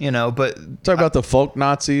fine, but talk about the folk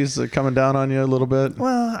Nazis coming down on you a little bit.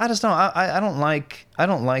 Well, I just don't. I don't like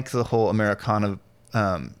the whole Americana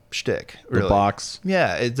shtick. Really. The box.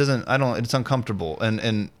 Yeah, it doesn't. I don't. It's uncomfortable, and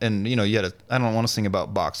I don't want to sing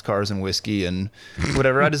about boxcars and whiskey and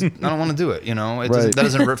whatever. I don't want to do it. That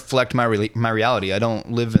doesn't reflect my reality. I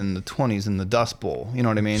don't live in the 20s in the Dust Bowl. You know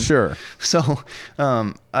what I mean? Sure. So,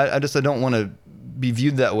 I don't want to be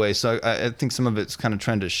viewed that way. So I think some of it's kind of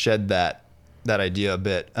trying to shed that idea a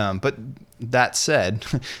bit. But that said,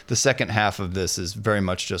 the second half of this is very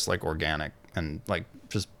much just like organic and like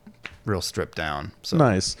just real stripped down. So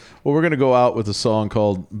Nice. Well, we're going to go out with a song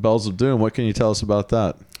called Bells of Doom. What can you tell us about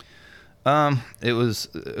that? it was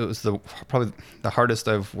probably the hardest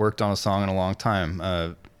I've worked on a song in a long time.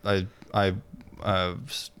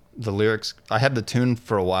 The lyrics, I had the tune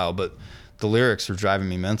for a while, but the lyrics were driving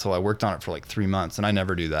me mental. I worked on it for like 3 months, and I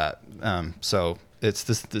never do that. So it's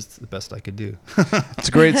this the best I could do. It's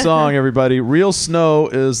a great song, everybody. Real Snow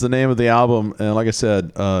is the name of the album, and like I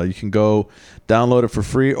said, you can go download it for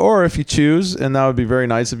free, or if you choose, and that would be very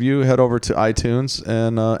nice of you, head over to iTunes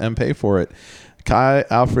and pay for it. Kai,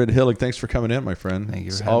 Alfred, Hillig, thanks for coming in, my friend. Thank you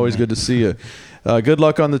for It's having always me. good to see you. Good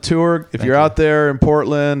luck on the tour. If you're out there in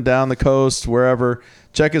Portland, down the coast, wherever,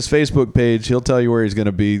 check his Facebook page. He'll tell you where he's going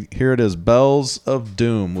to be. Here it is, Bells of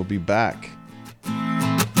Doom. We'll be back.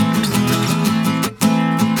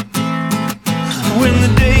 When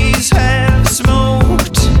the day